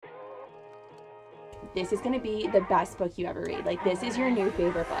this is going to be the best book you ever read. Like, this is your new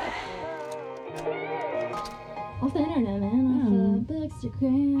favorite book. Off the internet, man. Off the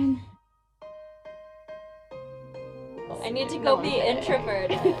Bookstagram. I need to go be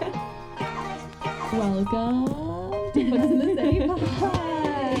introverted. Welcome to Books in the City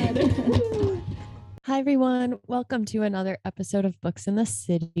Pod. Hi, everyone. Welcome to another episode of Books in the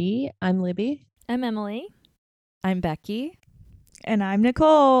City. I'm Libby. I'm Emily. I'm Becky. And I'm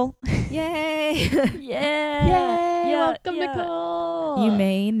Nicole. Yay! Yay! Welcome, Nicole. You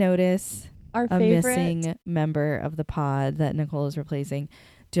may notice Our a favorite missing member of the pod that Nicole is replacing.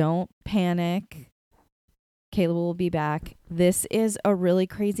 Don't panic. Caleb will be back. This is a really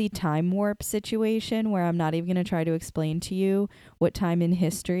crazy time warp situation where I'm not even going to try to explain to you what time in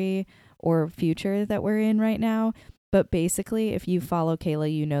history or future that we're in right now. But basically, if you follow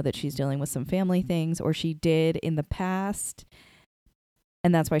Kayla, you know that she's dealing with some family things, or she did in the past.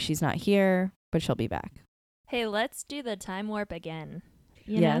 And that's why she's not here, but she'll be back. Hey, let's do the time warp again.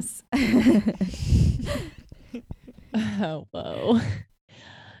 Yes. Oh, whoa.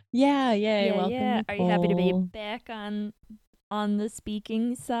 Yeah, yay. Welcome, yeah. Are you happy to be Nicole. back on the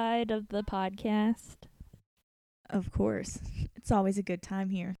speaking side of the podcast? Of course. It's always a good time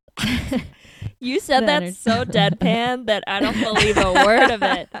here. You said that so deadpan that I don't believe a word of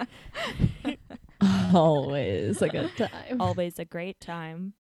it. Always a good time. Always a great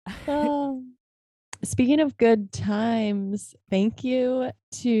time. Speaking of good times, thank you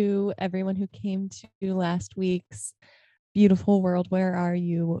to everyone who came to last week's Beautiful World, Where Are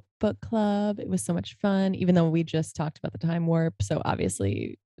You book club. It was so much fun, even though we just talked about the time warp. So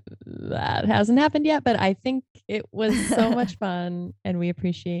obviously that hasn't happened yet, but I think it was so much fun and we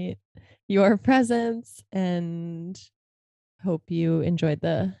appreciate your presence and hope you enjoyed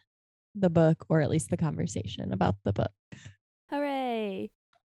the book, or at least the conversation about the book. Hooray.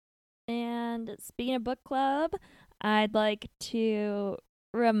 And speaking of book club, I'd like to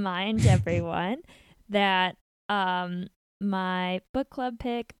remind everyone that my book club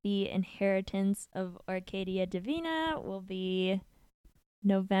pick, The Inheritance of Arcadia Divina, will be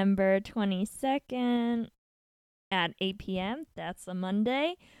November 22nd at 8 p.m. That's a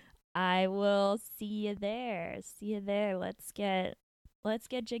Monday. I will see you there. Let's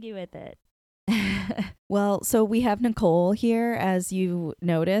get jiggy with it. Well, so we have Nicole here, as you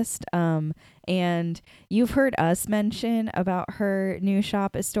noticed, and you've heard us mention about her new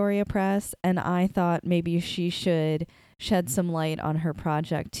shop, Astoria Press, and I thought maybe she should shed some light on her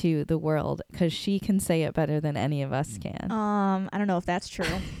project to the world, because she can say it better than any of us can. I don't know if that's true,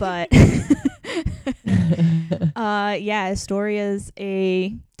 but yeah, Astoria's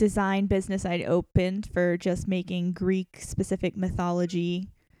a design business I'd opened for just making Greek specific mythology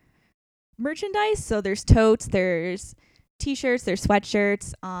merchandise. So there's totes, there's t-shirts, there's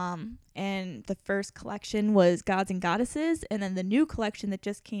sweatshirts, and the first collection was Gods and Goddesses, and then the new collection that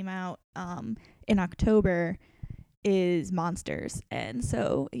just came out in October is Monsters. And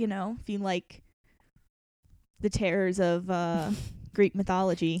so, you know, if you like the terrors of Greek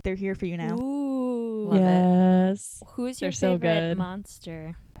mythology, they're here for you now. Ooh. Love it. Yes. Who's your They're so favorite good.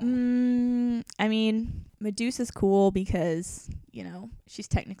 monster? I mean, Medusa's cool because, you know, she's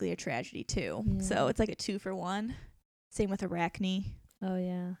technically a tragedy too. Yeah. So it's like a 2-for-1. Same with Arachne. Oh,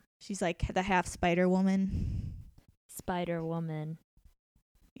 yeah. She's like the half spider woman. Spider Woman.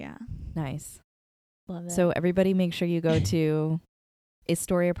 Yeah. Nice. Love it. So everybody make sure you go to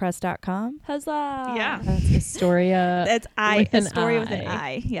astoriapress.com. Huzzah! Yeah. That's Astoria. That's with an Astoria with an I.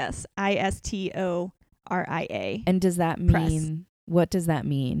 I. Yes. Astoria. And does that Press. mean, what does that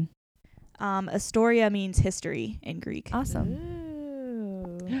mean? Astoria means history in Greek. Awesome.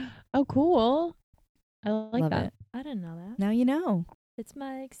 Ooh. Oh, cool. I like Love that. it. I didn't know that. Now you know. It's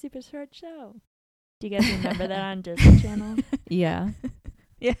my super short show. Do you guys remember that on Disney Channel? Yeah.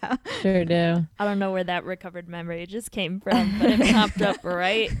 Yeah. Sure do. I don't know where that recovered memory just came from, but it popped up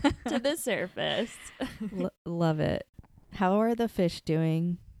right to the surface. Love it. How are the fish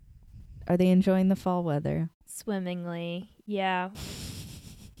doing? Are they enjoying the fall weather? Swimmingly. Yeah.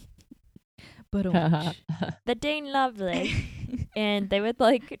 But The Dane lovely. And they would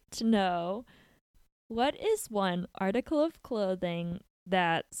like to know, what is one article of clothing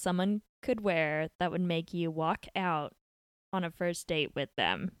that someone could wear that would make you walk out on a first date with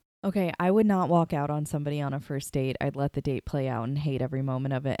them? okay, I would not walk out on somebody on a first date. I'd let the date play out and hate every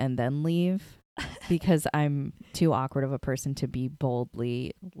moment of it and then leave because I'm too awkward of a person to be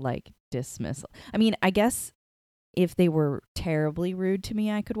boldly like dismissal. I mean, I guess if they were terribly rude to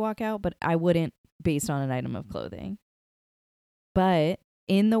me, I could walk out, but I wouldn't based on an item of clothing. But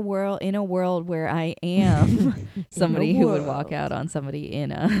in a world where I am somebody who would walk out on somebody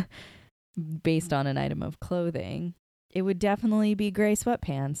in a based on an item of clothing, it would definitely be gray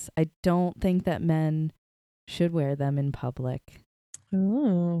sweatpants. I don't think that men should wear them in public.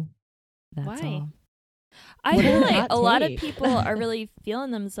 Ooh. That's Why? all. I What feel a like hot a lot of take. people are really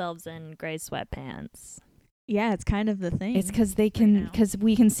feeling themselves in gray sweatpants. Yeah, it's kind of the thing. It's because they can, now. because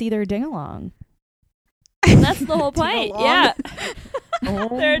we can see their ding along. That's the whole point. Ding-along. Yeah. Oh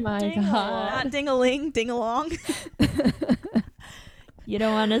They're my ding-along. god. Not ding-a-ling, ding-along. You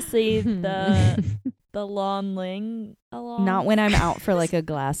don't want to see the long ling along. Not when I'm out for like a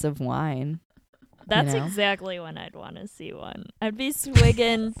glass of wine. That's know? exactly when I'd want to see one. I'd be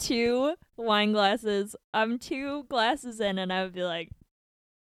swigging 2 wine glasses. I'm 2 glasses in, and I would be like,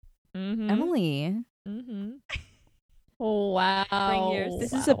 Emily, mm-hmm. Oh, wow. Bring yours.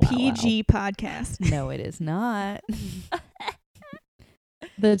 This Wow, is a wow, wow. PG podcast. no, it is not.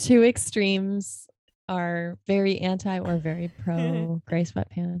 The two extremes are very anti or very pro gray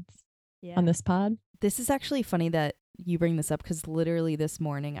sweatpants Yeah. on this pod. This is actually funny that you bring this up because literally this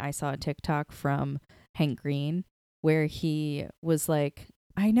morning I saw a TikTok from Hank Green where he was like,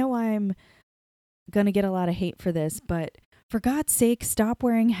 I know I'm going to get a lot of hate for this, but for God's sake, stop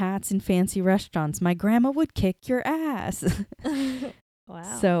wearing hats in fancy restaurants. My grandma would kick your ass.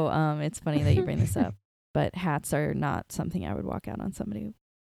 Wow. So it's funny that you bring this up, but hats are not something I would walk out on somebody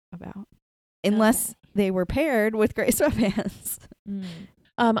about unless Okay. they were paired with gray sweatpants. Mm.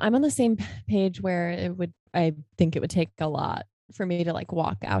 I'm on the same page where I think it would take a lot for me to like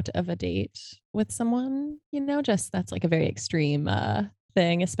walk out of a date with someone, just that's like a very extreme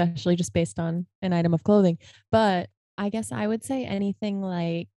thing, especially just based on an item of clothing. But I guess I would say anything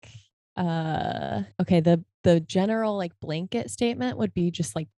like, okay, the general like blanket statement would be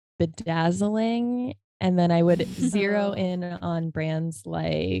just like bedazzling. And then I would zero Oh. in on brands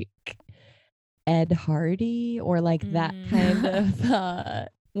like Ed Hardy or like that kind of,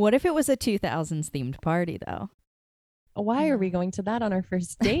 What if it was a 2000s themed party though? why are we No. going to that on our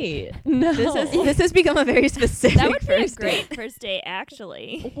first date? No. This has become a very specific That would be a first great date. first date,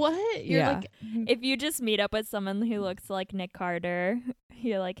 actually. What? You're Yeah. like, If you just meet up with someone who looks like Nick Carter,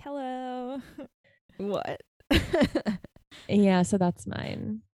 you're like, hello. What? yeah, so that's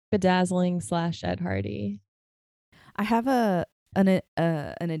mine. Bedazzling / Ed Hardy. I have an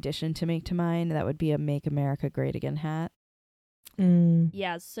addition to make to mine. That would be a Make America Great Again hat.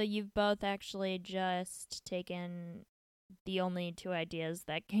 Yeah, so you've both actually just taken the only 2 ideas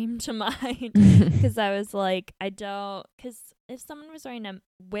that came to mind. Because I was like, because if someone was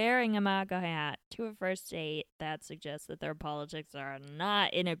wearing a MAGA hat to a first date, that suggests that their politics are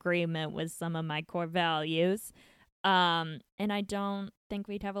not in agreement with some of my core values. And I don't think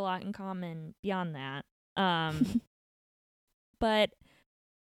we'd have a lot in common beyond that. But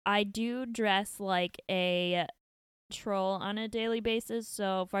I do dress like a troll on a daily basis,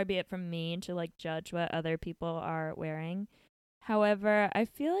 so far be it from me to like judge what other people are wearing. However, I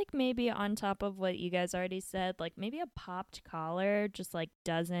feel like maybe on top of what you guys already said, like maybe a popped collar just like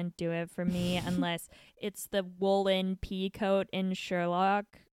doesn't do it for me unless it's the woolen pea coat in Sherlock.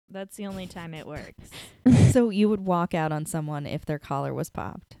 That's the only time it works. So you would walk out on someone if their collar was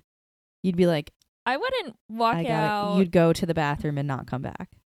popped. You'd be like, I wouldn't walk I got out. it. You'd go to the bathroom and not come back.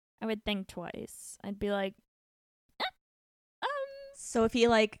 I would think twice. I'd be like, So if he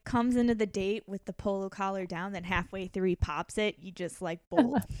like comes into the date with the polo collar down, then halfway through he pops it, you just like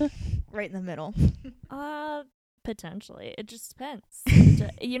bolt right in the middle. potentially. It just depends.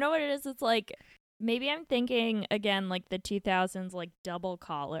 You know what it is? It's like maybe I'm thinking again like the 2000s like double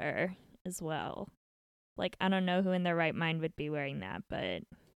collar as well. Like I don't know who in their right mind would be wearing that, but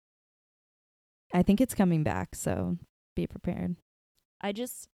I think it's coming back, so be prepared. I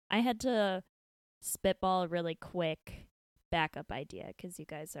had to spitball a really quick backup idea because you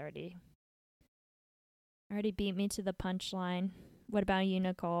guys already beat me to the punchline. What about you,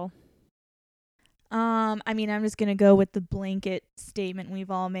 Nicole? I mean, I'm just gonna go with the blanket statement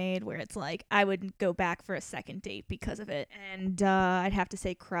we've all made, where it's like I wouldn't go back for a second date because of it, and I'd have to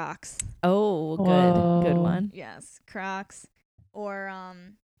say Crocs. Oh, good Whoa. one. Yes, Crocs. Or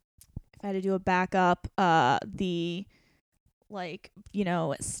if I had to do a backup, the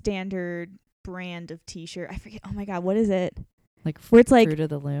standard brand of t-shirt. I forget. Oh my god, what is it? Like Where it's like Fruit of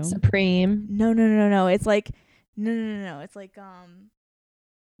the Loom. Supreme. no. It's like no. It's like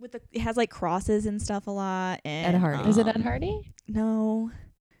it has like crosses and stuff a lot. And Ed Hardy. Is it Ed Hardy? No.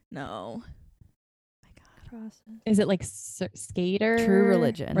 My god. Crosses. Is it like skater? True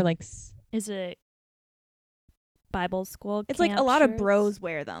Religion. Or like Is it Bible school? It's like a camp lot of shirts? bros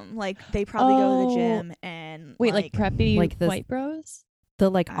wear them. Like they probably go to the Oh. gym and wait, like preppy like this- white bros? The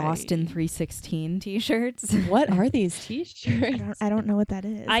like Austin 316 t-shirts. What are these t-shirts? I don't know what that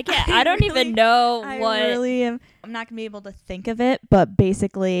is. I don't even know what. I really am. I'm not gonna be able to think of it, but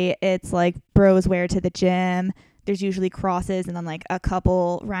basically, it's like bros wear to the gym. There's usually crosses and then like a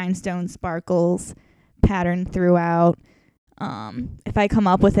couple rhinestone sparkles patterned throughout. If I come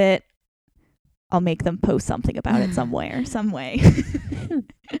up with it, I'll make them post something about it somewhere, some way.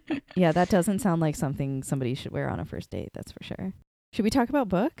 Yeah, that doesn't sound like something somebody should wear on a first date. That's for sure. Should we talk about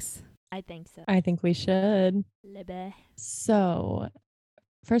books? I think so. I think we should. Libbe. So,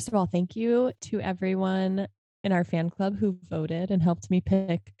 first of all, thank you to everyone in our fan club who voted and helped me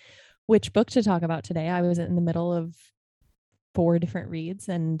pick which book to talk about today. I was in the middle of 4 different reads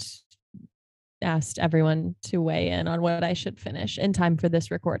and asked everyone to weigh in on what I should finish in time for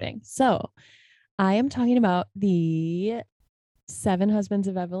this recording. So, I am talking about the 7 Husbands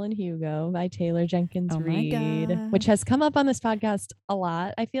of Evelyn Hugo by Taylor Jenkins Reid, which has come up on this podcast a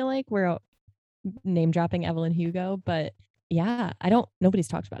lot. I feel like we're name dropping Evelyn Hugo, but yeah, nobody's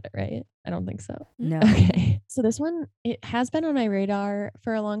talked about it, right? I don't think so. No. Okay. So this one, it has been on my radar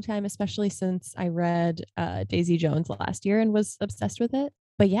for a long time, especially since I read Daisy Jones last year and was obsessed with it.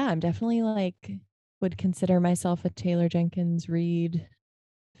 But yeah, I'm definitely would consider myself a Taylor Jenkins Reid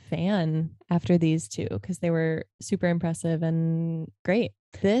fan after these 2 because they were super impressive and great.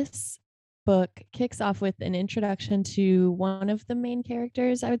 This book kicks off with an introduction to one of the main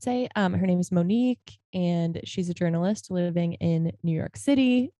characters, I would say. Her name is Monique, and she's a journalist living in New York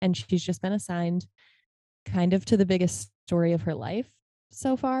City, and she's just been assigned kind of to the biggest story of her life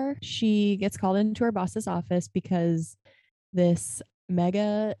so far. She gets called into her boss's office because this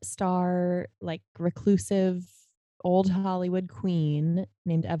mega star, reclusive old Hollywood queen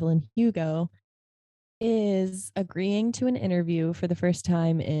named Evelyn Hugo is agreeing to an interview for the first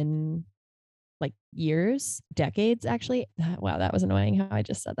time in years, decades, actually. Wow, that was annoying how I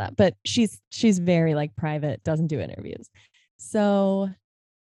just said that. But she's very private, doesn't do interviews. So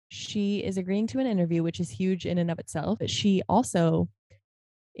she is agreeing to an interview, which is huge in and of itself. But she also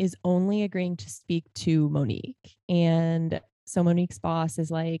is only agreeing to speak to Monique. And so Monique's boss is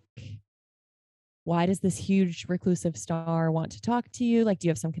like, why does this huge reclusive star want to talk to you? Do you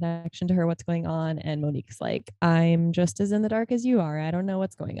have some connection to her? What's going on? And Monique's like, I'm just as in the dark as you are. I don't know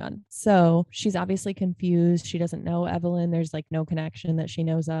what's going on. So she's obviously confused. She doesn't know Evelyn. There's no connection that she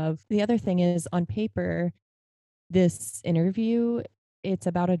knows of. The other thing is, on paper, this interview, it's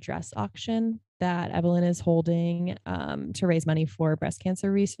about a dress auction that Evelyn is holding to raise money for breast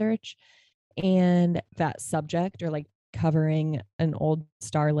cancer research. And that subject, or covering an old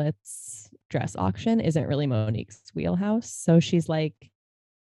starlet's dress auction, isn't really Monique's wheelhouse. So she's like,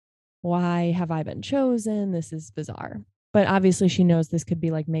 why have I been chosen? This is bizarre. But obviously she knows this could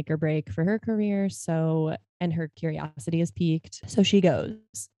be make or break for her career. So, and her curiosity is piqued. So she goes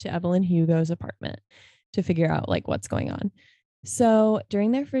to Evelyn Hugo's apartment to figure out what's going on. So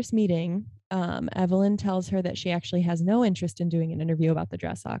during their first meeting, Evelyn tells her that she actually has no interest in doing an interview about the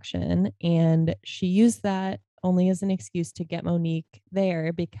dress auction. And she used that only as an excuse to get Monique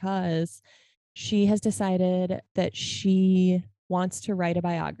there because she has decided that she wants to write a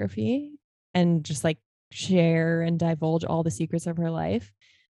biography and just share and divulge all the secrets of her life.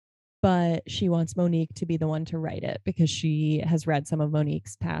 But she wants Monique to be the one to write it because she has read some of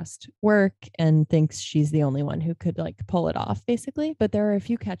Monique's past work and thinks she's the only one who could pull it off, basically. But there are a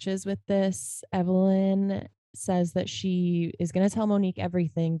few catches with this. Evelyn says that she is going to tell Monique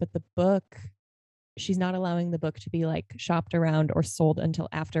everything, but the book, she's not allowing the book to be shopped around or sold until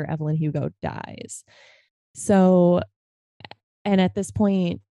after Evelyn Hugo dies. So, and at this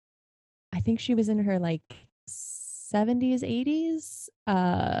point, I think she was in her 70s,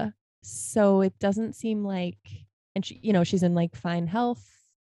 80s. So it doesn't seem and she, she's in fine health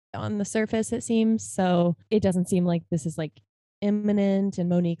on the surface, it seems. So it doesn't seem like this is imminent. And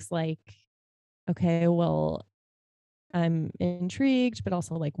Monique's okay, well, I'm intrigued, but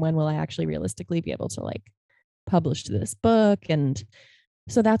also when will I actually realistically be able to publish this book? And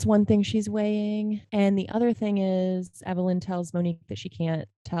so that's one thing she's weighing. And the other thing is, Evelyn tells Monique that she can't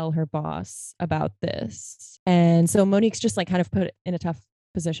tell her boss about this. And so Monique's just kind of put in a tough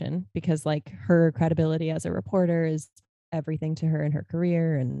position because her credibility as a reporter is everything to her in her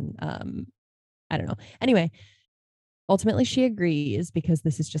career. And I don't know. Anyway, ultimately she agrees because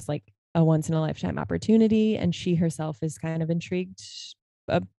this is just a once in a lifetime opportunity. And she herself is kind of intrigued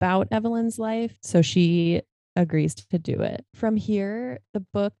about Evelyn's life. So she agrees to do it. From here, the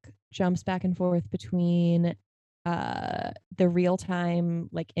book jumps back and forth between the real time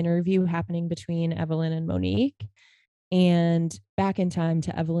interview happening between Evelyn and Monique and back in time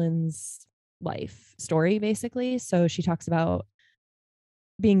to Evelyn's life story, basically. So she talks about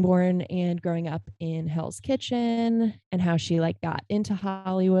being born and growing up in Hell's Kitchen and how she like got into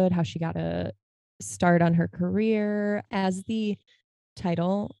Hollywood, how she got a start on her career. As the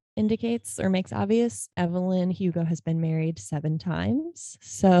title indicates or makes obvious, Evelyn Hugo has been married 7 times.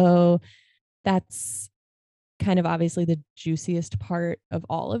 So that's kind of obviously the juiciest part of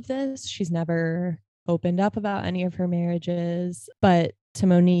all of this. She's never opened up about any of her marriages, but to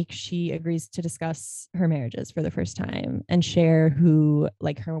Monique, she agrees to discuss her marriages for the first time and share who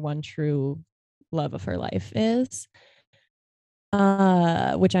like her one true love of her life is.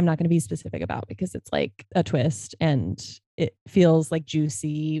 Which I'm not going to be specific about because it's like a twist and it feels like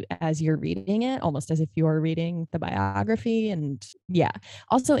juicy as you're reading it, almost as if you're reading the biography. And yeah,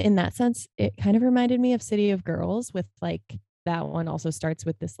 also in that sense, it kind of reminded me of City of Girls, with like that one also starts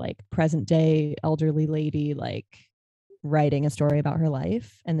with this like present day elderly lady like writing a story about her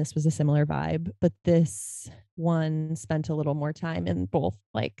life. And this was a similar vibe, but this one spent a little more time in both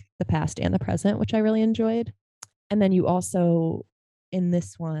like the past and the present, which I really enjoyed. And then you also in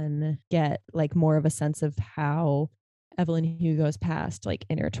this one get like more of a sense of how Evelyn Hugo's past like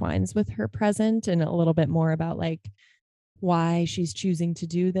intertwines with her present, and a little bit more about like why she's choosing to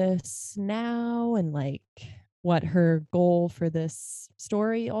do this now and like what her goal for this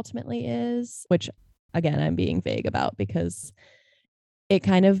story ultimately is, which again I'm being vague about because it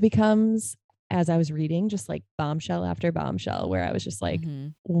kind of becomes, as I was reading, just like bombshell after bombshell where I was just like,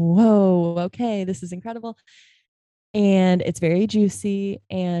 whoa, okay, this is incredible. And it's very juicy.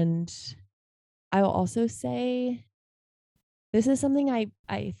 And I will also say this is something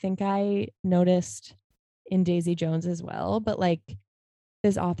I think I noticed in Daisy Jones as well, but like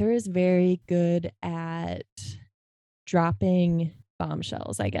this author is very good at dropping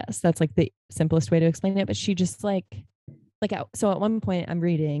bombshells, I guess. That's like the simplest way to explain it. But she just like so at one point I'm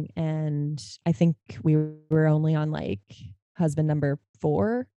reading and I think we were only on like husband number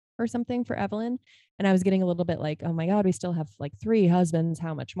 4 or something for Evelyn. And I was getting a little bit like, oh my God, we still have like 3 husbands.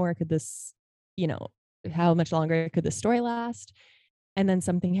 How much more could this, how much longer could this story last? And then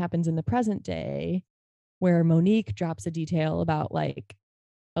something happens in the present day where Monique drops a detail about like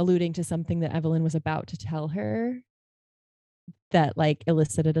alluding to something that Evelyn was about to tell her that like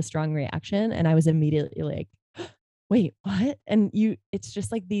elicited a strong reaction. And I was immediately like, wait, what? And it's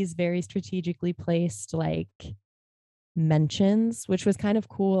just like these very strategically placed like mentions, which was kind of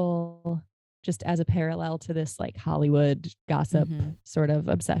cool just as a parallel to this like Hollywood gossip sort of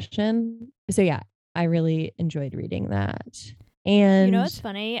obsession. So yeah, I really enjoyed reading that. And you know what's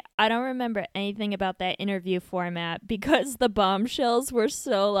funny? I don't remember anything about that interview format because the bombshells were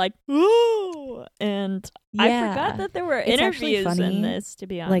so like, ooh, and I forgot that there were interviews in this, to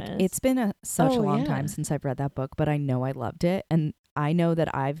be honest. Like, it's been such a long time since I've read that book, but I know I loved it. And I know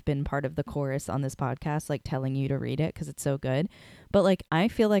that I've been part of the chorus on this podcast, like telling you to read it because it's so good. But like, I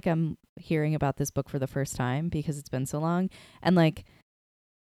feel like I'm hearing about this book for the first time because it's been so long. And like,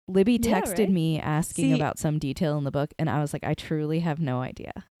 Libby texted me asking about some detail in the book, and I was like, I truly have no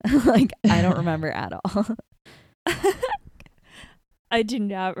idea. Like, I don't remember at all. I do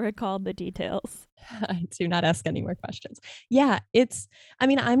not recall the details. I do not ask any more questions. Yeah,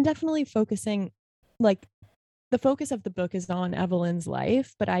 I'm definitely focusing, like, the focus of the book is on Evelyn's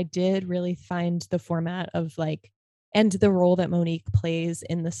life, but I did really find the format of like, and the role that Monique plays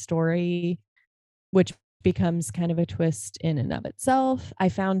in the story, which becomes kind of a twist in and of itself. I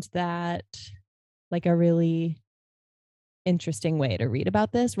found that like a really interesting way to read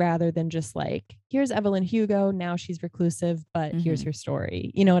about this rather than just like, here's Evelyn Hugo, now she's reclusive, but here's her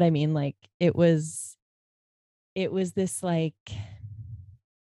story. You know what I mean? Like it was this like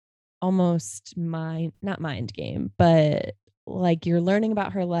almost not mind game, but like you're learning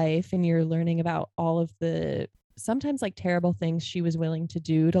about her life and you're learning about all of the sometimes like terrible things she was willing to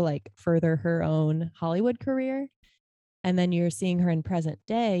do to like further her own Hollywood career. And then you're seeing her in present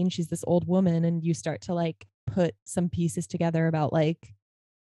day and she's this old woman and you start to like put some pieces together about like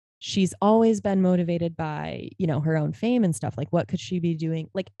she's always been motivated by, her own fame and stuff. Like what could she be doing?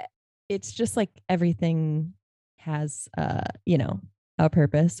 Like it's just like everything has a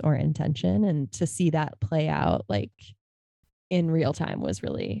purpose or intention, and to see that play out like in real time was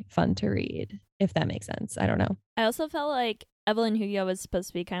really fun to read, if that makes sense. I don't know. I also felt like Evelyn Hugo was supposed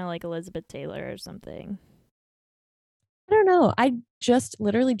to be kind of like Elizabeth Taylor or something. I don't know. I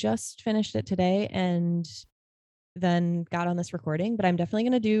literally just finished it today and then got on this recording, but I'm definitely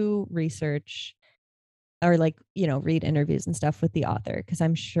going to do research or like, read interviews and stuff with the author because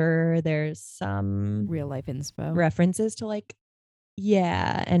I'm sure there's some real life inspo references to like,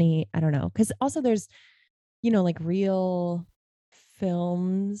 I don't know. Because also there's, like real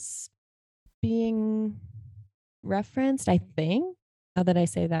films being referenced, I think. Now that I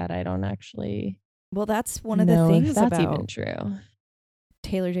say that, I don't actually Well, that's one of the know if things that's about even true.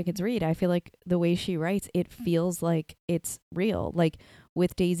 Taylor Jenkins Reid. I feel like the way she writes, it feels like it's real. Like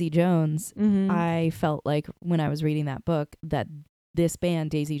with Daisy Jones, Mm-hmm. I felt like when I was reading that book that this band,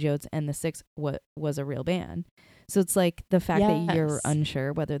 Daisy Jones and the Six, was a real band. So it's like the fact that you're Yes.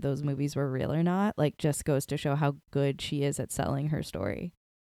 unsure whether those movies were real or not, like just goes to show how good she is at selling her story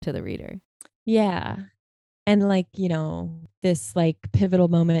to the reader. Yeah. And like, this like pivotal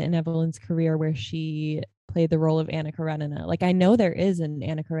moment in Evelyn's career where she played the role of Anna Karenina. Like I know there is an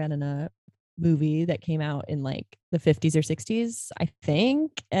Anna Karenina movie that came out in like the 50s or 60s, I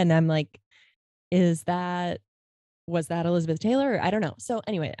think. And I'm like, was that Elizabeth Taylor? I don't know. So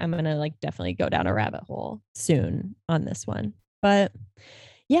anyway, I'm going to like definitely go down a rabbit hole soon on this one. But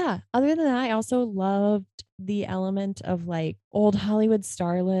yeah, other than that, I also loved the element of like old Hollywood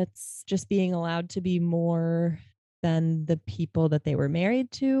starlets just being allowed to be more than the people that they were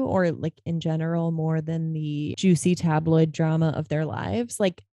married to, or like in general, more than the juicy tabloid drama of their lives.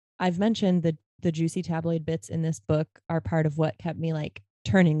 Like I've mentioned, the juicy tabloid bits in this book are part of what kept me like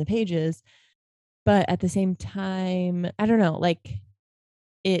turning the pages. But at the same time, I don't know, like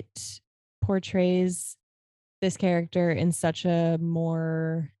it portrays this character in such a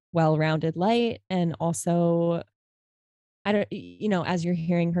more well-rounded light. And also, I don't, as you're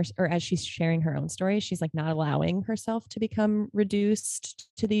hearing her, or as she's sharing her own story, she's like not allowing herself to become reduced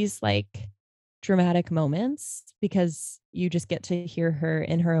to these like dramatic moments, because you just get to hear her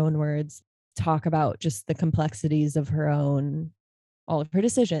in her own words talk about just the complexities of all of her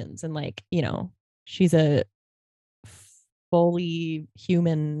decisions. And like, she's a fully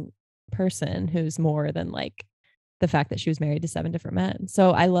human person who's more than like the fact that she was married to 7 different men.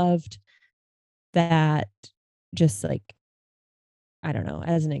 So I loved that, just like, I don't know,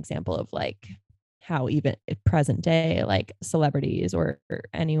 as an example of like how even at present day, like celebrities or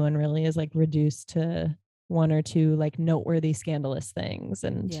anyone really is like reduced to one or two like noteworthy scandalous things.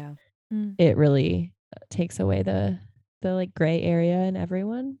 And Yeah. it really takes away the like gray area in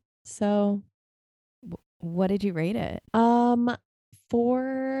everyone. So What did you rate it?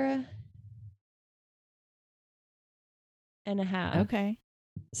 4.5 Okay.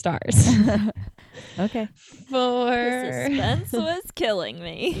 stars. Okay. The For suspense was killing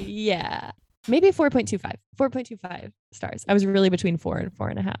me. yeah, maybe 4.25 stars. I was really between 4 and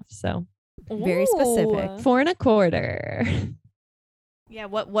 4.5, so Very specific. Ooh. 4.25. Yeah,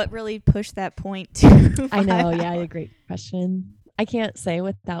 what really pushed that point to I know. 5 Yeah, hours? great question. I can't say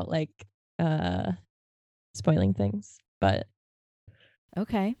without like spoiling things, but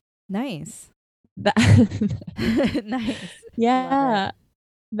Okay. Nice. that Nice. yeah,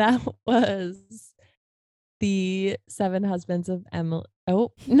 that was the 7 husbands of Emily.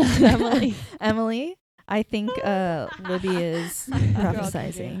 Oh, not Emily. Emily, I think Libby is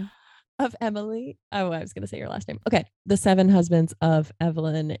prophesizing. Of Emily. Oh, I was going to say your last name. Okay. The 7 Husbands of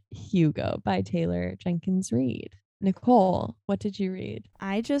Evelyn Hugo by Taylor Jenkins Reid. Nicole, what did you read?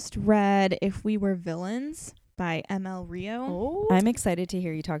 I just read If We Were Villains by ML Rio. Oh, I'm excited to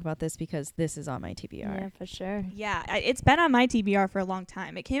hear you talk about this because this is on my TBR. yeah, for sure. Yeah, it's been on my TBR for a long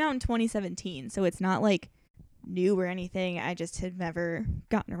time. It came out in 2017, so it's not like new or anything. I just had never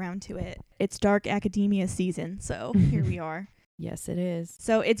gotten around to it. It's dark academia season, so here we are. Yes, it is.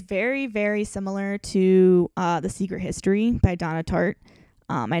 So it's very, very similar to The Secret History by Donna Tartt.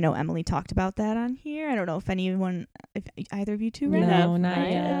 I know Emily talked about that on here. I don't know if either of you two read No, it. not My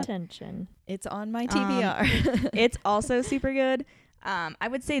yet. attention. It's on my TBR. It's also super good. I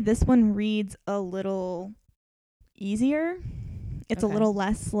would say this one reads a little easier. It's Okay. a little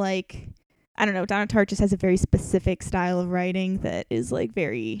less like, I don't know, Donna Tartt just has a very specific style of writing that is like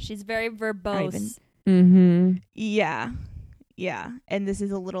very, She's very verbose. Mm-hmm. yeah. And this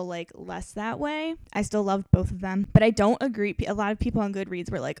is a little like less that way. I still loved both of them, but I don't agree. A lot of people on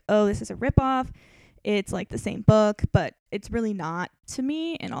Goodreads were like, oh, this is a ripoff. It's like the same book, but it's really not to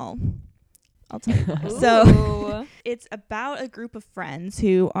me, and I'll tell you why. So Ooh. it's about a group of friends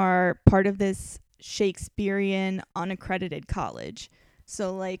who are part of this Shakespearean unaccredited college.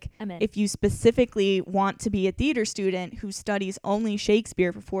 So like I'm in. if you specifically want to be a theater student who studies only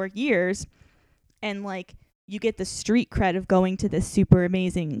Shakespeare for 4 years, and like you get the street cred of going to this super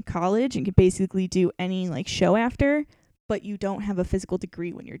amazing college and can basically do any like show after, but you don't have a physical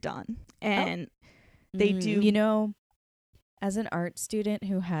degree when you're done. And they do, You know, as an art student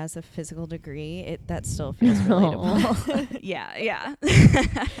who has a physical degree, that still feels relatable. yeah.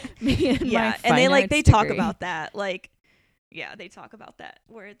 Me and Yeah, my and they fine like arts they talk degree. about that, like, yeah, they talk about that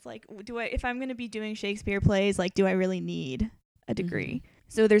where it's like, if I'm gonna be doing Shakespeare plays, like, do I really need a degree?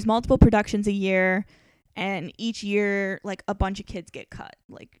 So there's multiple productions a year. And each year, like, a bunch of kids get cut.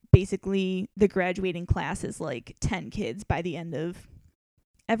 Like, basically, the graduating class is like 10 kids by the end of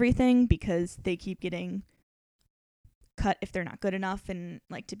everything because they keep getting cut if they're not good enough and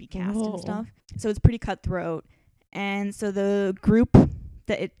like to be cast Whoa. and stuff. So it's pretty cutthroat. And so the group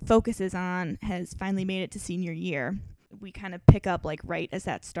that it focuses on has finally made it to senior year. We kind of pick up like right as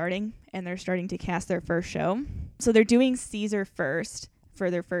that's starting, and they're starting to cast their first show. So they're doing Caesar first for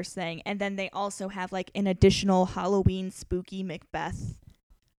their first thing, and then they also have like an additional Halloween spooky Macbeth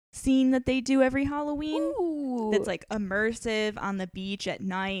scene that they do every Halloween. Ooh. That's like immersive on the beach at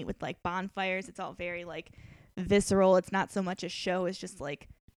night with like bonfires. It's all very like visceral. It's not so much a show, it's just like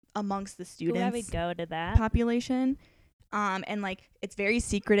amongst the Ooh, I would students go to that. population. And like it's very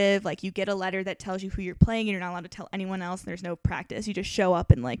secretive. Like you get a letter that tells you who you're playing, and you're not allowed to tell anyone else. There's no practice. You just show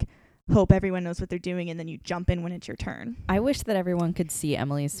up and like hope everyone knows what they're doing, and then you jump in when it's your turn. I wish that everyone could see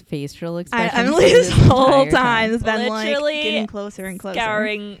Emily's facial expression. Emily this whole time has been like Literally getting closer and closer.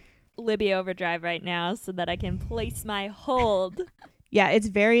 Scouring Libby Overdrive right now so that I can place my hold. Yeah, it's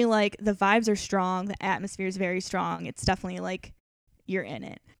very like the vibes are strong, the atmosphere is very strong. It's definitely like you're in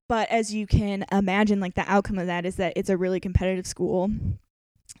it. But as you can imagine, like the outcome of that is that it's a really competitive school,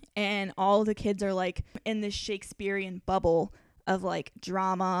 and all the kids are like in this Shakespearean bubble of like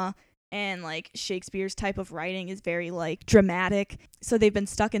drama, and like Shakespeare's type of writing is very like dramatic. So they've been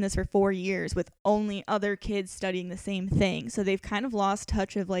stuck in this for 4 years with only other kids studying the same thing. So they've kind of lost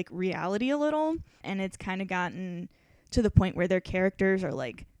touch of like reality a little, and it's kind of gotten to the point where their characters are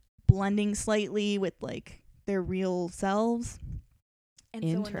like blending slightly with like their real selves. And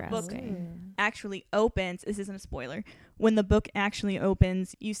so when the book Interesting. actually opens, this isn't a spoiler, when the book actually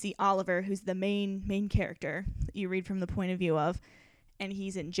opens, you see Oliver, who's the main character that you read from the point of view of, and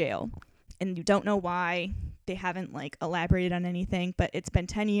he's in jail. And you don't know why. They haven't like elaborated on anything, but it's been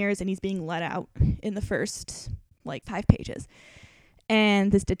 10 years and he's being let out in the first like 5 pages. And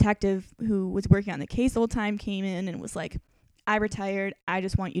this detective who was working on the case the whole time came in and was like, I retired. I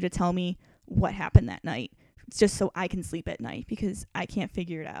just want you to tell me what happened that night. It's just so I can sleep at night because I can't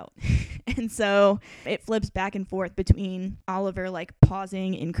figure it out. And so it flips back and forth between Oliver like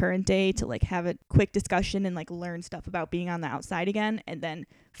pausing in current day to like have a quick discussion and like learn stuff about being on the outside again, and then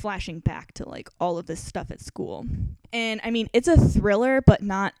flashing back to like all of this stuff at school. And I mean, it's a thriller, but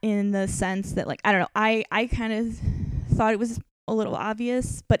not in the sense that like, I don't know, I kind of thought it was a little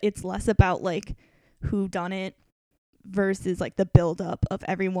obvious, but it's less about like who done it versus like the buildup of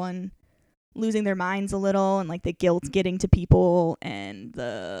everyone losing their minds a little, and like the guilt getting to people, and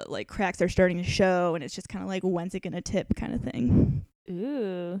the like cracks are starting to show, and it's just kind of like, when's it gonna tip kind of thing.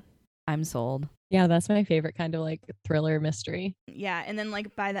 Ooh. I'm sold. Yeah, that's my favorite kind of like thriller mystery. Yeah, and then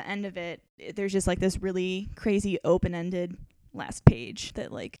like by the end of it, there's just like this really crazy open-ended last page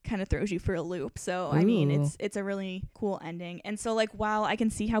that like kind of throws you for a loop. So I mean, Ooh. it's a really cool ending. And so like while I can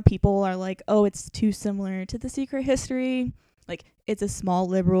see how people are like, oh, it's too similar to The Secret History, like it's a small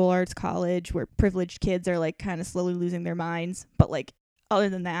liberal arts college where privileged kids are like kind of slowly losing their minds, but like other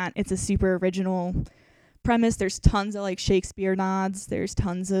than that, it's a super original premise. There's tons of like Shakespeare nods. There's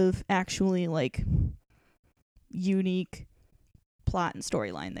tons of actually like unique plot and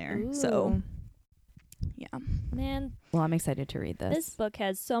storyline there. So Ooh. yeah. Man, Well, I'm excited to read this this. book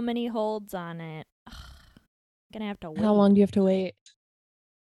has so many holds on it. Ugh, gonna have to wait How long do you have to wait?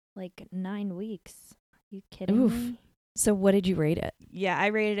 like 9 weeks. You kidding Oof. me? So what did you rate it? Yeah, I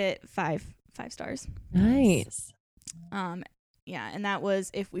rated it five stars. Nice. Yeah, and that was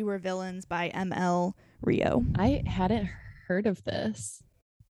If We Were Villains by ML Rio. I hadn't heard of this.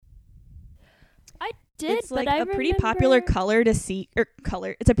 I did, It's like but I a pretty popular remember- color to see, or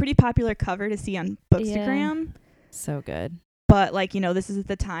color. It's a pretty popular cover to see on Bookstagram. So good. But like, you know, this is at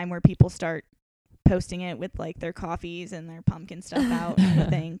the time where people start posting it with like their coffees and their pumpkin stuff out and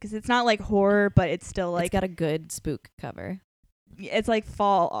thing, because it's not like horror, but it's still like It's got a good spook cover. it's like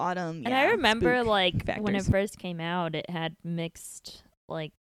fall, autumn. And I remember spook like when it factors. first came out, it had mixed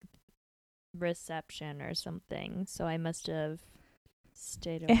like reception or something. So I must have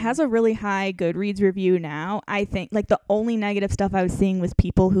stayed away. It has a really high Goodreads review now. I think like the only negative stuff I was seeing was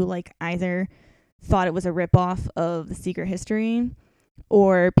people who like either thought it was a ripoff of The Secret History,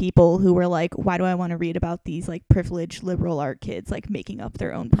 or people who were like, why do I want to read about these like privileged liberal art kids like making up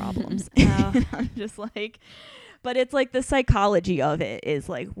their own problems? Oh. I'm just like, but it's like the psychology of it is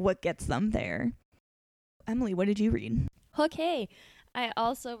like what gets them there. Emily, what did you read? Okay. I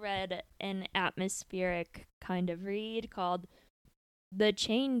also read an atmospheric kind of read called The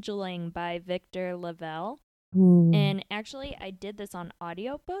Changeling by Victor Lavelle. Ooh. And actually, I did this on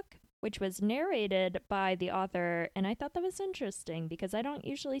audiobook. which was narrated by the author. And I thought that was interesting because I don't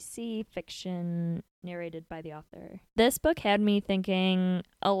usually see fiction narrated by the author. This book had me thinking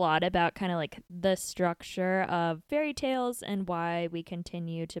a lot about kind of like the structure of fairy tales and why we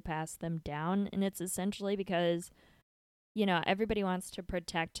continue to pass them down. And it's essentially because, you know, everybody wants to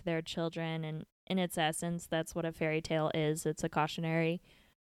protect their children. And in its essence, that's what a fairy tale is. It's a cautionary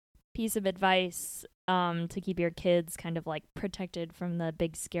piece of advice to keep your kids kind of like protected from the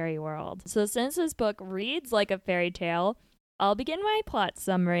big scary world. So since this book reads like a fairy tale, I'll begin my plot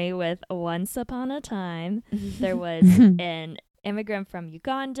summary with once upon a time, there was an immigrant from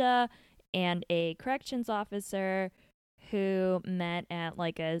Uganda and a corrections officer who met at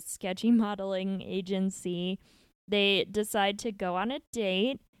like a sketchy modeling agency. They decide to go on a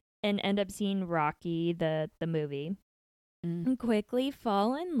date and end up seeing Rocky, the movie, and quickly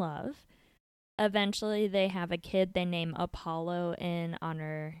fall in love. Eventually, they have a kid they name Apollo in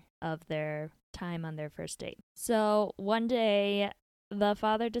honor of their time on their first date. So one day, the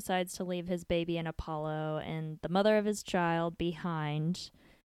father decides to leave his baby in Apollo and the mother of his child behind.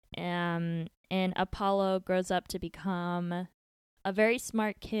 And Apollo grows up to become a very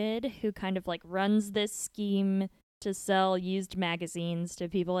smart kid who kind of like runs this scheme to sell used magazines to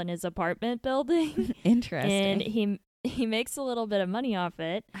people in his apartment building. Interesting. And he makes a little bit of money off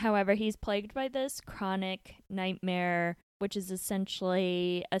it. However, he's plagued by this chronic nightmare, which is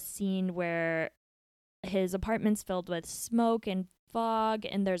essentially a scene where his apartment's filled with smoke and fog,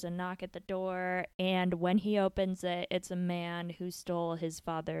 and there's a knock at the door, and when he opens it, it's a man who stole his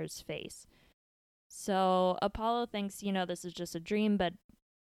father's face. So Apollo thinks, you know, this is just a dream, but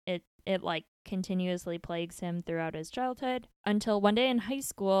it like continuously plagues him throughout his childhood until one day in high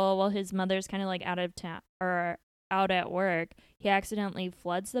school, while his mother's kind of like out of town or out at work, he accidentally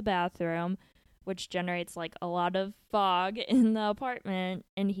floods the bathroom, which generates like a lot of fog in the apartment,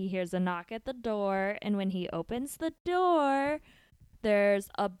 and he hears a knock at the door, and when he opens the door, there's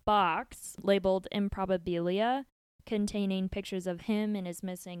a box labeled Improbabilia containing pictures of him and his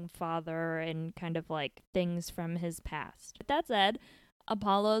missing father and kind of like things from his past. With that said,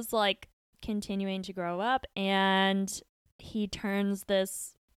 Apollo's like continuing to grow up, and he turns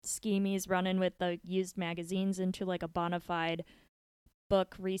this scheme he's running with the used magazines into like a bona fide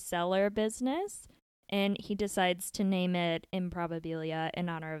book reseller business, and he decides to name it Improbabilia in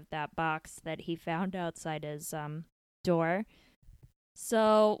honor of that box that he found outside his door.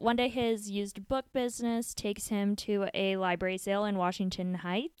 So one day his used book business takes him to a library sale in Washington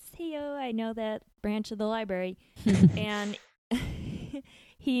Heights. Hey-o, I know that branch of the library. And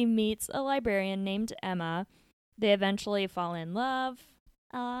he meets a librarian named Emma. They eventually fall in love.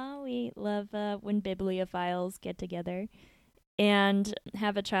 We love when bibliophiles get together. And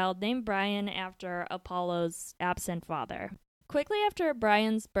have a child named Brian after Apollo's absent father. Quickly after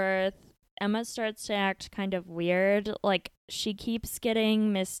Brian's birth, Emma starts to act kind of weird. Like, she keeps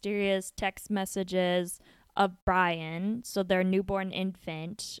getting mysterious text messages of Brian, so their newborn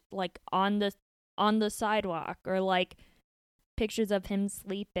infant, like on the sidewalk, or like pictures of him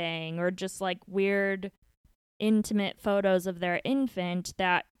sleeping, or just like weird intimate photos of their infant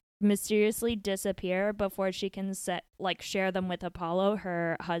that mysteriously disappear before she can share them with Apollo,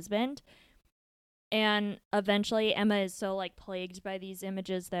 her husband. And eventually Emma is so like plagued by these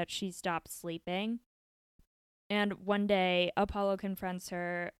images that she stops sleeping. And one day Apollo confronts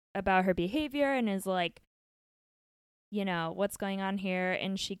her about her behavior and is like, you know, what's going on here?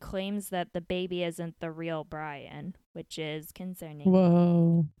 And she claims that the baby isn't the real Brian, which is concerning.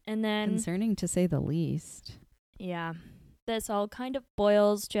 Whoa. And then Concerning to say the least. Yeah. This all kind of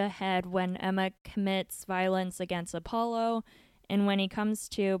boils to a head when Emma commits violence against Apollo, and when he comes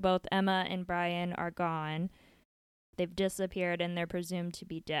to, both Emma and Brian are gone. They've disappeared and they're presumed to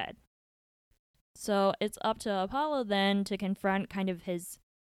be dead. So it's up to Apollo then to confront kind of his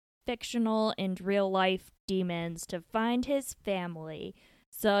fictional and real life demons to find his family.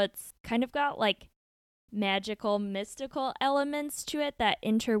 So it's kind of got like magical, mystical elements to it that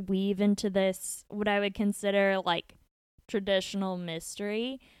interweave into this, what I would consider like traditional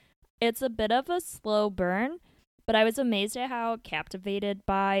mystery. It's a bit of a slow burn, but I was amazed at how captivated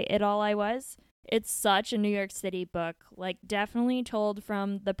by it all I was. It's such a New York City book, like definitely told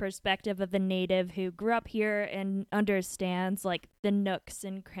from the perspective of a native who grew up here and understands like the nooks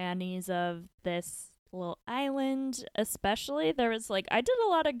and crannies of this little island. Especially there was like, I did a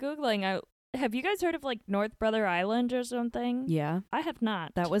lot of Googling. Have you guys heard of like North Brother Island or something? Yeah. I have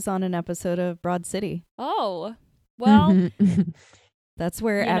not. That was on an episode of Broad City. Oh, well, That's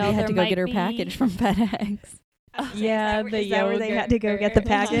where You know, Abby had there to go might get her be- package from FedEx. Yeah, is that where they had to go get the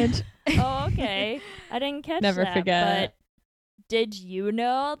package? Oh, okay. I didn't catch Never that. forget. But Did you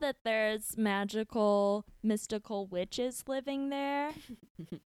know that there's magical, mystical witches living there?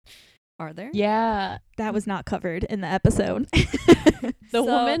 Are there? Yeah. That was not covered in the episode. The So-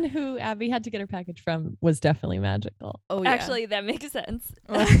 woman who Abby had to get her package from was definitely magical. Oh, yeah. Actually, that makes sense.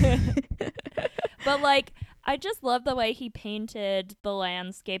 But like, I just love the way he painted the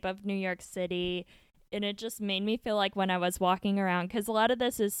landscape of New York City. And it just made me feel like when I was walking around, because a lot of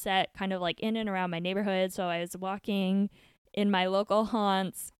this is set kind of like in and around my neighborhood. So I was walking in my local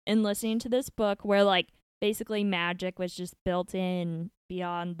haunts and listening to this book where like basically magic was just built in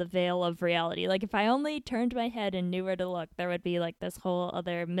beyond the veil of reality. Like if I only turned my head and knew where to look, there would be like this whole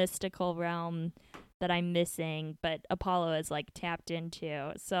other mystical realm that I'm missing, but Apollo is like tapped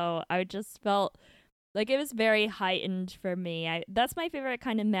into. So I just felt like it was very heightened for me. That's my favorite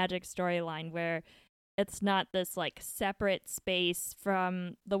kind of magic storyline, where it's not this like separate space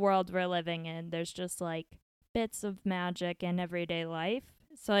from the world we're living in. There's just like bits of magic in everyday life.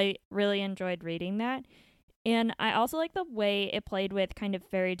 So I really enjoyed reading that. And I also like the way it played with kind of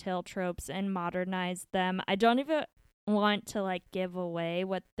fairy tale tropes and modernized them. I don't even want to like give away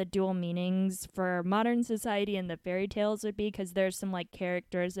what the dual meanings for modern society and the fairy tales would be, because there's some like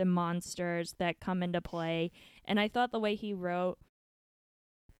characters and monsters that come into play. And I thought the way he wrote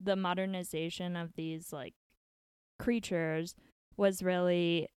the modernization of these like creatures was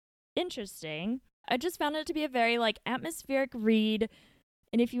really interesting. I just found it to be a very like atmospheric read.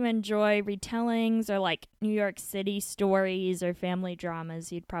 And if you enjoy retellings or like New York City stories or family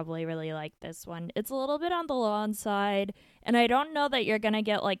dramas, you'd probably really like this one. It's a little bit on the long side, and I don't know that you're going to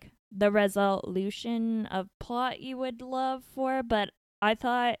get like the resolution of plot you would love for, but I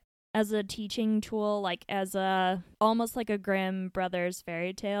thought as a teaching tool, like as a almost like a Grimm Brothers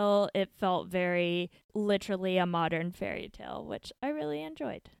fairy tale, it felt very literally a modern fairy tale, which I really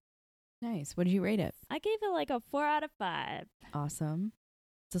enjoyed. Nice. What did you rate it? I gave it like a 4 out of 5. Awesome.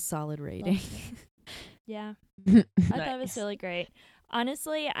 It's a solid rating. Yeah. I thought it was Nice. really great.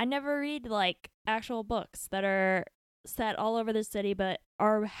 Honestly, I never read like actual books that are set all over the city but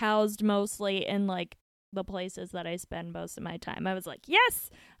are housed mostly in like the places that I spend most of my time. I was like,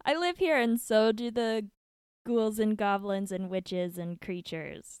 yes, I live here, and so do the ghouls and goblins and witches and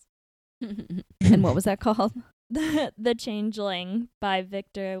creatures. And what was that called? The Changeling by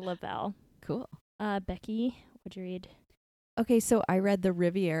Victor Lavelle. Cool. Becky, what'd you read? Okay, so I read The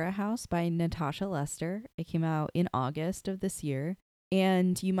Riviera House by Natasha Lester. It came out in August of this year.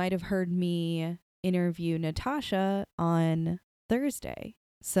 And you might have heard me interview Natasha on Thursday.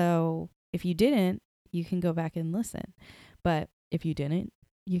 So if you didn't, you can go back and listen. But if you didn't,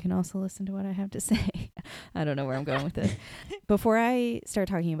 you can also listen to what I have to say. I don't know where I'm going with this. Before I start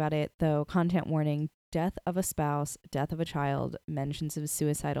talking about it, though, content warning: death of a spouse, death of a child, mentions of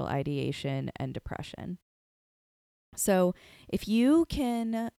suicidal ideation and depression. So if you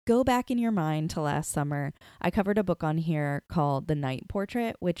can go back in your mind to last summer, I covered a book on here called The Night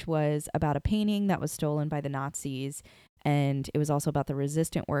Portrait, which was about a painting that was stolen by the Nazis. And it was also about the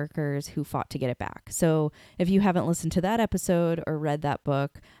resistant workers who fought to get it back. So if you haven't listened to that episode or read that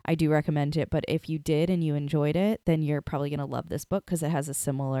book, I do recommend it. But if you did and you enjoyed it, then you're probably going to love this book because it has a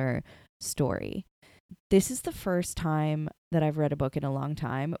similar story. This is the first time that I've read a book in a long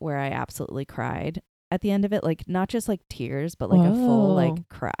time where I absolutely cried at the end of it. Like, not just like tears, but like a full like Whoa.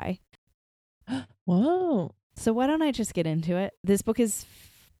 cry. Whoa. So why don't I just get into it? This book is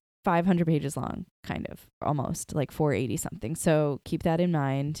 500 pages long, kind of, almost like 480 something. So keep that in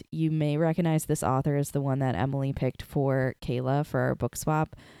mind. You may recognize this author as the one that Emily picked for Kayla for our book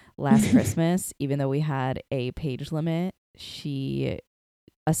swap last Christmas. Even though we had a page limit, she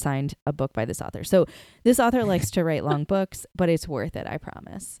assigned a book by this author. So this author likes to write long books, but it's worth it, I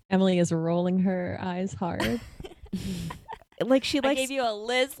promise. Emily is rolling her eyes hard. Like, she I likes... gave you a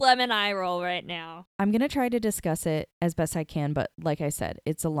Liz Lemon eye roll right now. I'm going to try to discuss it as best I can, but like I said,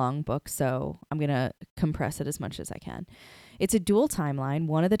 it's a long book, so I'm going to compress it as much as I can. It's a dual timeline.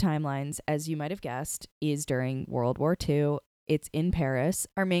 One of the timelines, as you might have guessed, is during World War II. It's in Paris.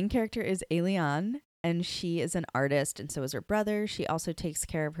 Our main character is Eliane, and she is an artist, and so is her brother. She also takes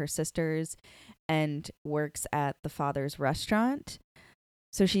care of her sisters and works at the father's restaurant.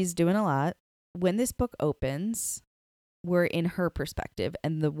 So she's doing a lot. When this book opens, we're in her perspective,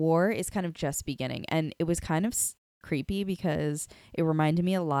 and the war is kind of just beginning. And it was kind of creepy because it reminded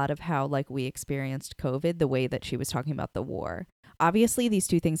me a lot of how like we experienced COVID, the way that she was talking about the war. Obviously, these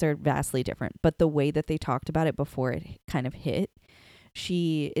two things are vastly different, but the way that they talked about it before it kind of hit,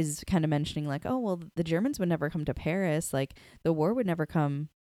 she is kind of mentioning like, oh, well, the Germans would never come to Paris. Like, the war would never come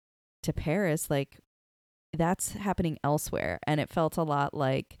to Paris. Like, that's happening elsewhere. And it felt a lot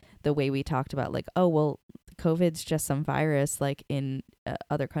like the way we talked about like, oh, well, COVID's just some virus like in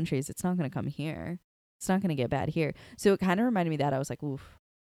other countries. It's not going to come here. It's not going to get bad here. So it kind of reminded me that I was like, oof.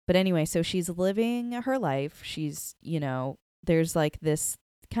 But anyway, so she's living her life. She's, there's like this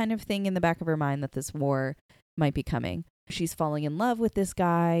kind of thing in the back of her mind that this war might be coming. She's falling in love with this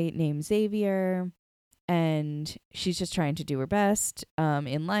guy named Xavier, and she's just trying to do her best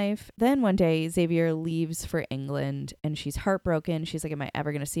in life. Then one day, Xavier leaves for England, and she's heartbroken. She's like, am I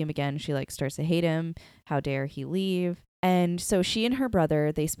ever going to see him again? She like starts to hate him. How dare he leave? And so she and her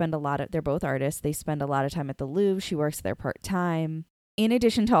brother, they're both artists. They spend a lot of time at the Louvre. She works there part-time. In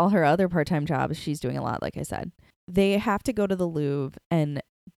addition to all her other part-time jobs, she's doing a lot, like I said. They have to go to the Louvre and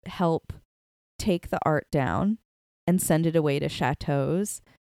help take the art down and send it away to chateaus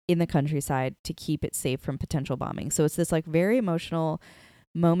in the countryside to keep it safe from potential bombing. So it's this like very emotional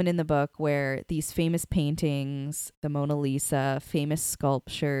moment in the book where these famous paintings, the Mona Lisa, famous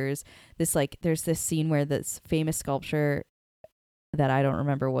sculptures, there's this scene where this famous sculpture that I don't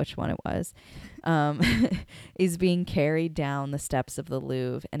remember which one it was, is being carried down the steps of the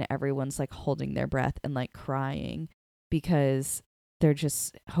Louvre, and everyone's like holding their breath and like crying because they're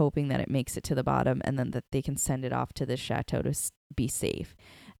just hoping that it makes it to the bottom and then that they can send it off to the chateau to be safe.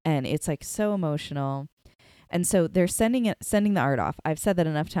 And it's like so emotional. And so they're sending the art off. I've said that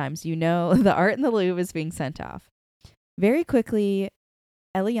enough times. The art in the Louvre is being sent off. Very quickly,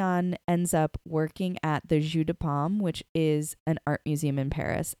 Eliane ends up working at the Jeu de Paume, which is an art museum in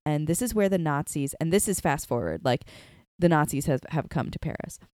Paris. And this is where the Nazis, and this is fast forward, like the Nazis have come to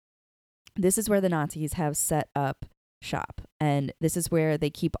Paris. This is where the Nazis have set up shop, and this is where they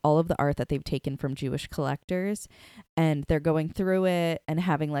keep all of the art that they've taken from Jewish collectors, and they're going through it and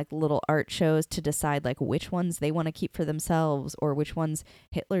having like little art shows to decide like which ones they want to keep for themselves or which ones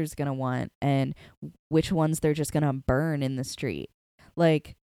Hitler's gonna want and which ones they're just gonna burn in the street.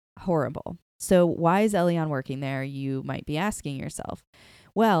 Like, horrible. So why is Eliane working there, you might be asking yourself.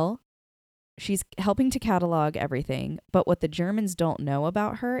 Well, she's helping to catalog everything, but what the Germans don't know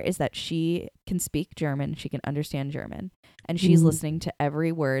about her is that she can speak German, she can understand German, and she's listening to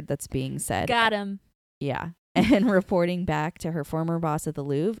every word that's being said. Got him. Yeah. And reporting back to her former boss at the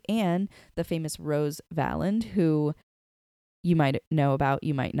Louvre and the famous Rose Valland, who you might know about,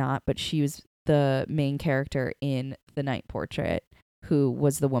 you might not, but she was the main character in The Night Portrait, who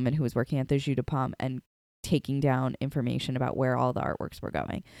was the woman who was working at the Jeu de Paume and taking down information about where all the artworks were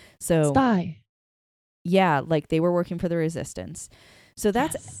going. So Spy. Yeah, like they were working for the resistance. So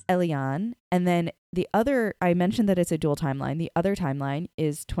that's Eliane. And then the other, I mentioned that it's a dual timeline. The other timeline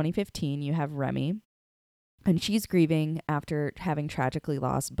is 2015. You have Remy, and she's grieving after having tragically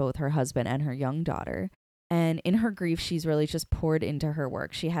lost both her husband and her young daughter. And in her grief, she's really just poured into her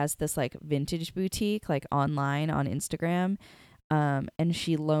work. She has this like vintage boutique, like online on Instagram. And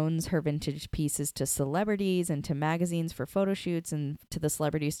she loans her vintage pieces to celebrities and to magazines for photo shoots and to the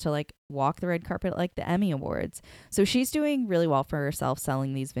celebrities to like walk the red carpet like the Emmy Awards. So she's doing really well for herself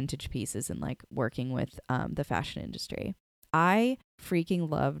selling these vintage pieces and like working with the fashion industry. I freaking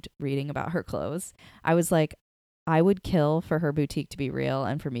loved reading about her clothes. I was like, I would kill for her boutique to be real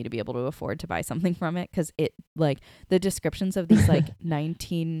and for me to be able to afford to buy something from it, because it like the descriptions of these like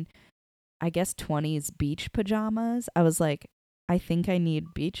 20s beach pajamas. I was like, I think I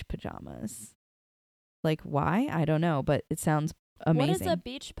need beach pajamas. Like, why? I don't know, but it sounds amazing. What is a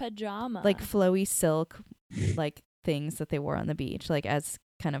beach pajama? Like flowy silk, like things that they wore on the beach, like as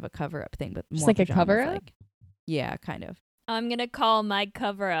kind of a cover-up thing, but just more like a pajamas, cover-up? like, yeah, kind of. I'm going to call my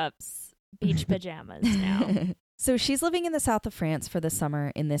cover-ups beach pajamas now. So she's living in the south of France for the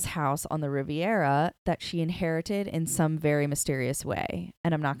summer in this house on the Riviera that she inherited in some very mysterious way.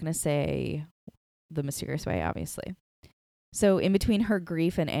 And I'm not going to say the mysterious way, obviously. So in between her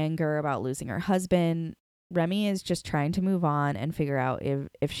grief and anger about losing her husband, Remy is just trying to move on and figure out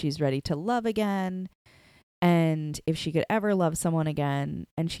if she's ready to love again and if she could ever love someone again.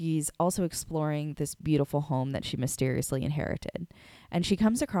 And she's also exploring this beautiful home that she mysteriously inherited. And she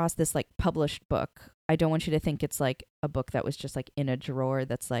comes across this like published book. I don't want you to think it's like a book that was just like in a drawer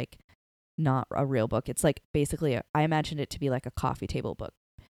that's like not a real book. It's like basically, I imagined it to be like a coffee table book.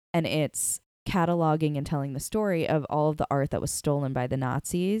 And it's cataloging and telling the story of all of the art that was stolen by the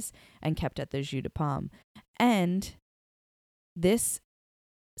Nazis and kept at the Jeu de Paume. And this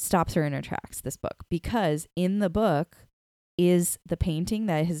stops her in her tracks, this book, because in the book is the painting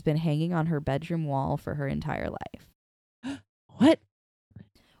that has been hanging on her bedroom wall for her entire life. What?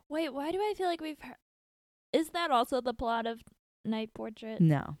 Wait, why do I feel like we've heard? Is that also the plot of Night Portrait?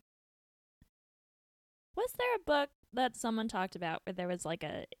 No. Was there a book that someone talked about where there was like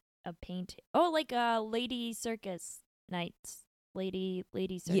a painting? Oh, like a Lady Circus Nights. Lady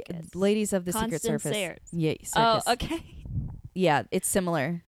Yeah, Circus. Ladies of the Secret Constance Service. Sayers. Yeah, Oh, circus. okay. Yeah, it's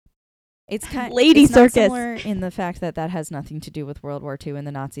similar. It's kind Lady it's not Circus. similar in the fact that has nothing to do with World War II and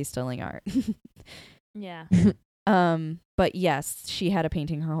the Nazis stealing art. Yeah. But yes, she had a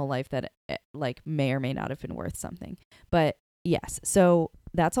painting her whole life that like may or may not have been worth something. But yes, so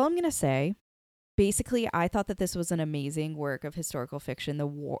that's all I'm gonna say. Basically, I thought that this was an amazing work of historical fiction. The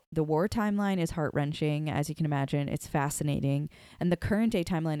war timeline is heart-wrenching, as you can imagine. It's fascinating. And the current day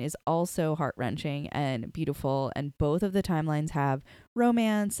timeline is also heart-wrenching and beautiful. And both of the timelines have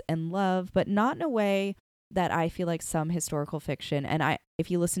romance and love, but not in a way that I feel like some historical fiction. And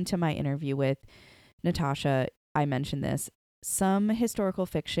if you listen to my interview with Natasha, I mentioned this. Some historical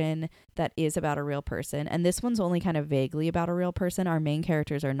fiction that is about a real person, and this one's only kind of vaguely about a real person. Our main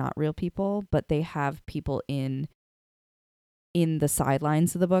characters are not real people, but they have people in the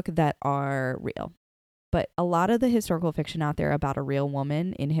sidelines of the book that are real. But a lot of the historical fiction out there about a real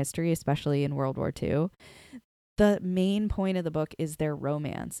woman in history, especially in World War II, the main point of the book is their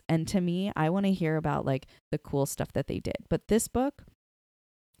romance. And to me, I want to hear about like the cool stuff that they did. But this book,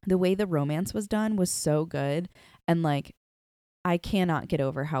 the way the romance was done was so good, and like I cannot get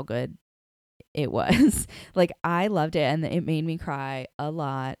over how good it was. Like, I loved it, and it made me cry a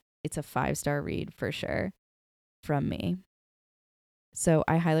lot. It's a 5-star read for sure from me. So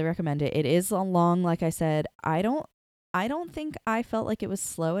I highly recommend it. It is long, like I said. I don't think I felt like it was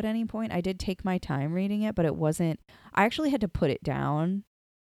slow at any point. I did take my time reading it, but it wasn't. I actually had to put it down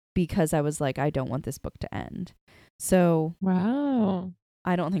because I was like, I don't want this book to end. So Wow.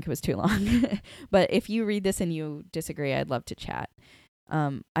 I don't think it was too long. But if you read this and you disagree, I'd love to chat.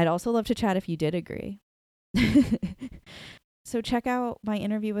 I'd also love to chat if you did agree. So check out my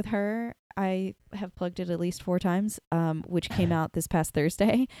interview with her. I have plugged it at least 4 times, which came out this past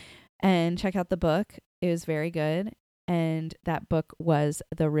Thursday. And check out the book. It was very good. And that book was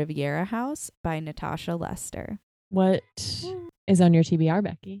The Riviera House by Natasha Lester. What is on your TBR,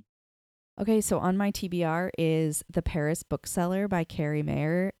 Becky? Okay, so on my TBR is The Paris Bookseller by Carrie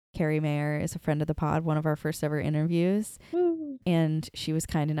Mayer. Carrie Mayer is a friend of the pod, one of our first ever interviews. Woo. And she was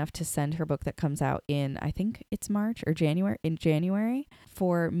kind enough to send her book that comes out in, I think it's March or January,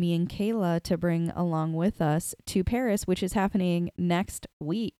 for me and Kayla to bring along with us to Paris, which is happening next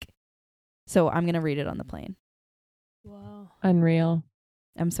week. So I'm going to read it on the plane. Wow. Unreal.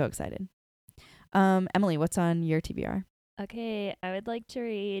 I'm so excited. Emily, what's on your TBR? Okay, I would like to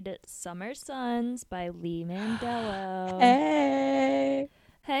read Summer Suns by Lee Mandello. Hey.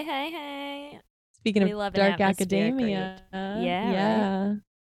 Hey. Speaking We of love an Dark atmospheric Academia. Yeah,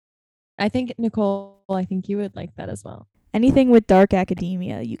 I think, Nicole, I think you would like that as well. Anything with dark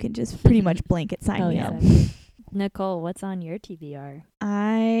academia, you can just pretty much blanket sign Hell me yeah. up. Nicole, what's on your TBR?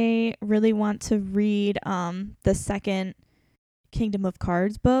 I really want to read the second Kingdom of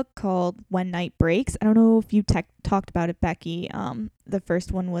Cards book called When Night Breaks. I don't know if you talked about it, Becky. The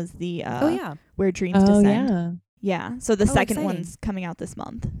first one was the Where Dreams Descend. Yeah. Yeah. So the second exciting. one's coming out this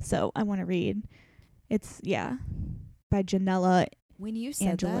month. So I want to read. It's by Janella. When you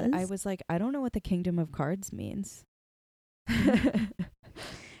said that, I Angeles? was like, I don't know what the Kingdom of Cards means.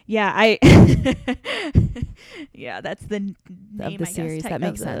 Yeah, yeah, that's the name Of the I guess, series. That of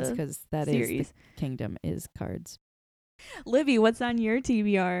makes the sense because that is series. the kingdom is cards. Livy, what's on your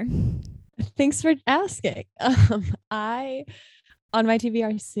TBR? Thanks for asking. On my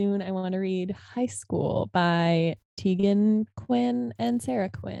TBR soon, I want to read High School by Tegan Quinn and Sarah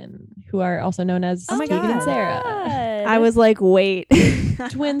Quinn, who are also known as Oh my Tegan and God. Sarah. I was like, wait.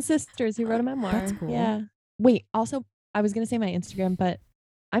 Twin sisters who wrote a memoir. That's cool. Yeah. Wait, also, I was going to say my Instagram, but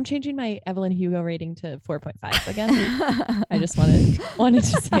I'm changing my Evelyn Hugo rating to 4.5 again. I just wanted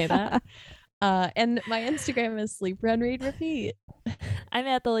to say that. And my Instagram is Sleep, Run, Read, Repeat. I'm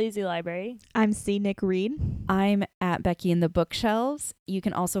at the Lazy Library. I'm C. Nick Reed. I'm at Becky in the Bookshelves. You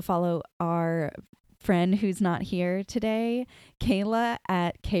can also follow our friend who's not here today, Kayla,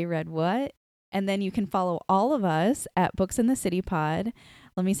 at KRedWhat. And then you can follow all of us at Books in the City Pod.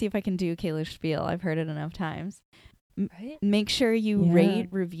 Let me see if I can do Kayla's spiel. I've heard it enough times. Right? Make sure you Yeah. rate,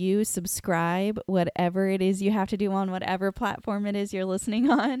 review, subscribe, whatever it is you have to do on whatever platform it is you're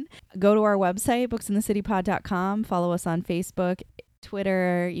listening on. Go to our website, booksinthecitypod.com. Follow us on Facebook,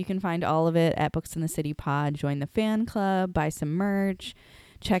 Twitter. You can find all of it at Books in the City Pod. Join the fan club, buy some merch,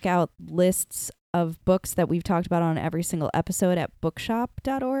 check out lists of books that we've talked about on every single episode at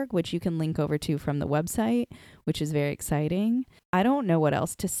bookshop.org, which you can link over to from the website, which is very exciting. I don't know what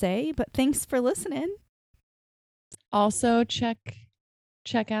else to say, but thanks for listening. Also, check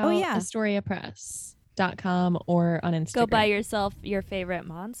out yeah. AstoriaPress.com or on Instagram. Go buy yourself your favorite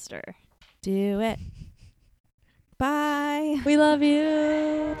monster. Do it. Bye. We love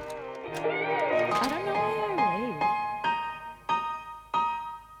you. I don't know why I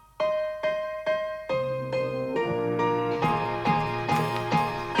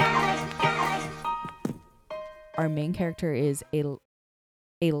wave. Our main character is a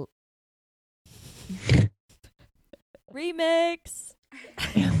Remix.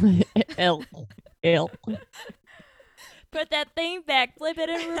 Ill. Ill. Put that thing back, flip it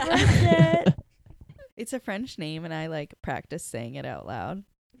and reverse it. It's a French name, and I like practice saying it out loud.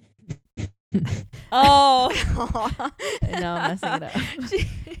 Oh. And now I'm messing it up.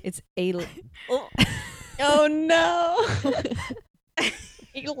 It's a. Oh no.